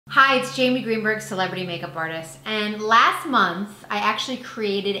Hi, it's Jamie Greenberg, celebrity makeup artist. And last month, I actually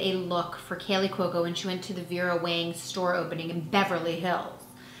created a look for Kaley Cuoco when she went to the Vera Wang store opening in Beverly Hills.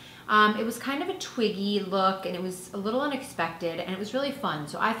 It was kind of a Twiggy look and it was a little unexpected and it was really fun.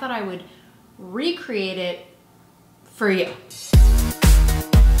 So I thought I would recreate it for you.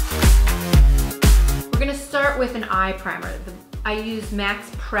 We're gonna start with an eye primer. I use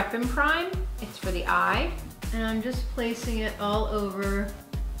MAC's Prep and Prime. It's for the eye. And I'm just placing it all over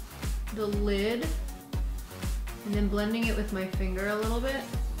the lid and then blending it with my finger a little bit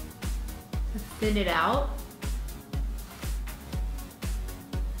to thin it out.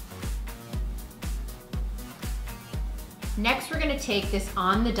 Next, we're gonna take this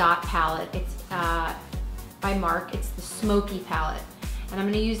On The Dot palette. It's by Mark. It's the Smoky palette. And I'm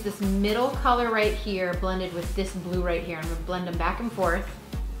gonna use this middle color right here blended with this blue right here. I'm gonna blend them back and forth.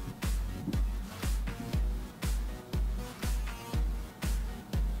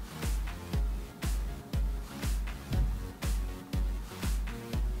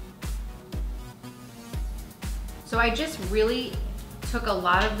 So I just really took a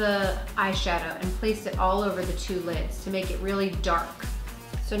lot of the eyeshadow and placed it all over the two lids to make it really dark.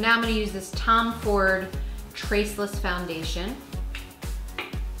 So now I'm gonna use this Tom Ford Traceless foundation.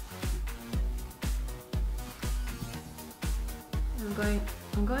 I'm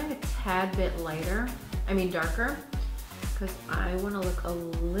going a tad bit lighter, darker, because I wanna look a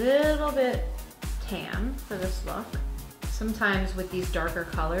little bit tan for this look. Sometimes with these darker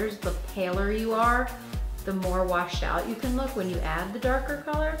colors, the paler you are, the more washed out you can look when you add the darker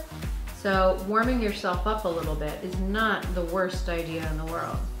color. So warming yourself up a little bit is not the worst idea in the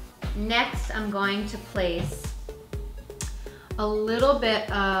world. Next, I'm going to place a little bit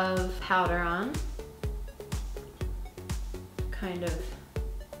of powder on. Kind of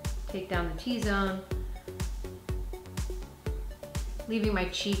take down the T-zone, leaving my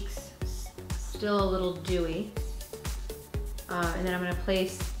cheeks still a little dewy. And then I'm gonna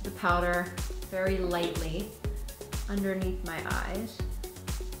place the powder very lightly underneath my eyes.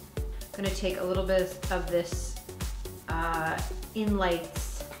 I'm gonna take a little bit of this In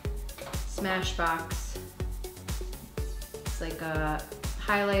Lights Smashbox. It's like a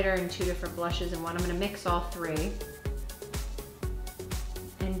highlighter and two different blushes in one. I'm gonna mix all three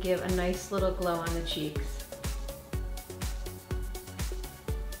and give a nice little glow on the cheeks.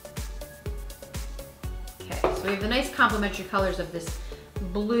 Okay, so we have the nice complementary colors of this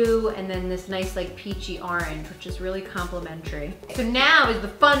blue and then this nice like peachy orange, which is really complementary. So now is the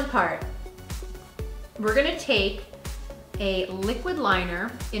fun part. We're gonna take a liquid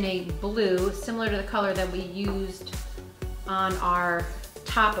liner in a blue, similar to the color that we used on our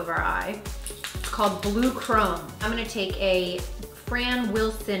top of our eye. It's called Blue Chrome. I'm gonna take a Fran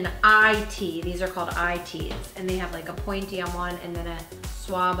Wilson eye tee. These are called eye tees, and they have like a pointy on one and then a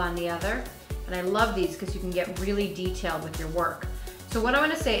swab on the other. And I love these because you can get really detailed with your work. So what I'm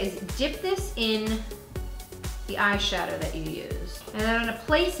gonna say is dip this in the eyeshadow that you use. And then I'm gonna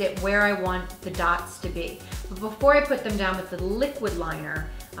place it where I want the dots to be. But before I put them down with the liquid liner,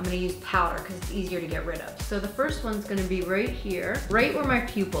 I'm gonna use powder because it's easier to get rid of. So the first one's gonna be right here, right where my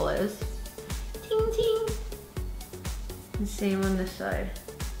pupil is. Ting, ting. And same on this side.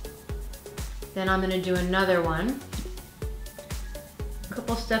 Then I'm gonna do another one, a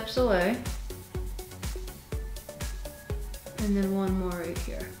couple steps away. And then one more right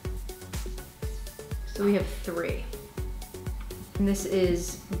here. So we have three. And this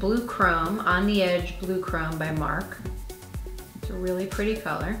is Blue Chrome, On the Edge Blue Chrome by Mark. It's a really pretty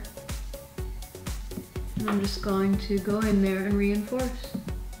color. And I'm just going to go in there and reinforce.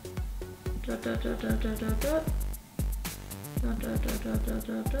 Dot, dot, dot, dot, dot, dot, dot. Dot, dot, dot, dot, dot,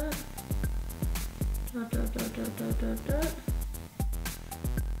 dot, dot. Dot, dot, dot, dot, dot, dot, dot.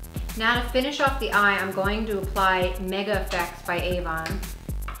 Now to finish off the eye, I'm going to apply Mega Effects by Avon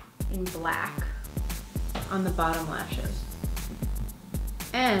in black on the bottom lashes.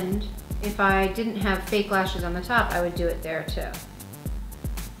 And if I didn't have fake lashes on the top, I would do it there too.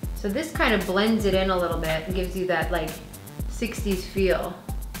 So this kind of blends it in a little bit and gives you that like 60s feel.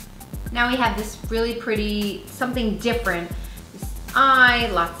 Now we have this really pretty, something different. Eye,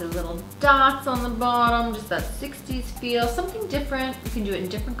 lots of little dots on the bottom, just that 60s feel, something different. You can do it in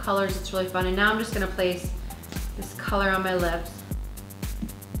different colors, it's really fun. And now I'm just gonna place this color on my lips.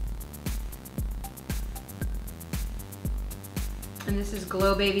 And this is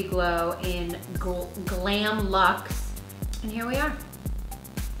Glow Baby Glow in Glam Luxe. And here we are.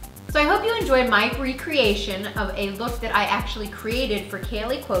 So I hope you enjoyed my recreation of a look that I actually created for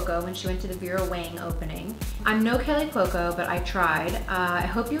Kaley Cuoco when she went to the Vera Wang opening. I'm no Kaley Cuoco, but I tried. I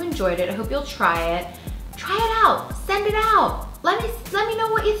hope you enjoyed it. I hope you'll try it. Try it out, send it out. Let me know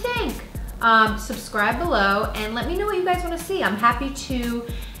what you think. Subscribe below and let me know what you guys want to see. I'm happy to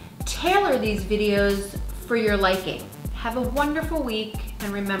tailor these videos for your liking. Have a wonderful week,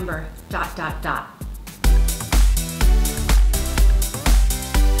 and remember, ...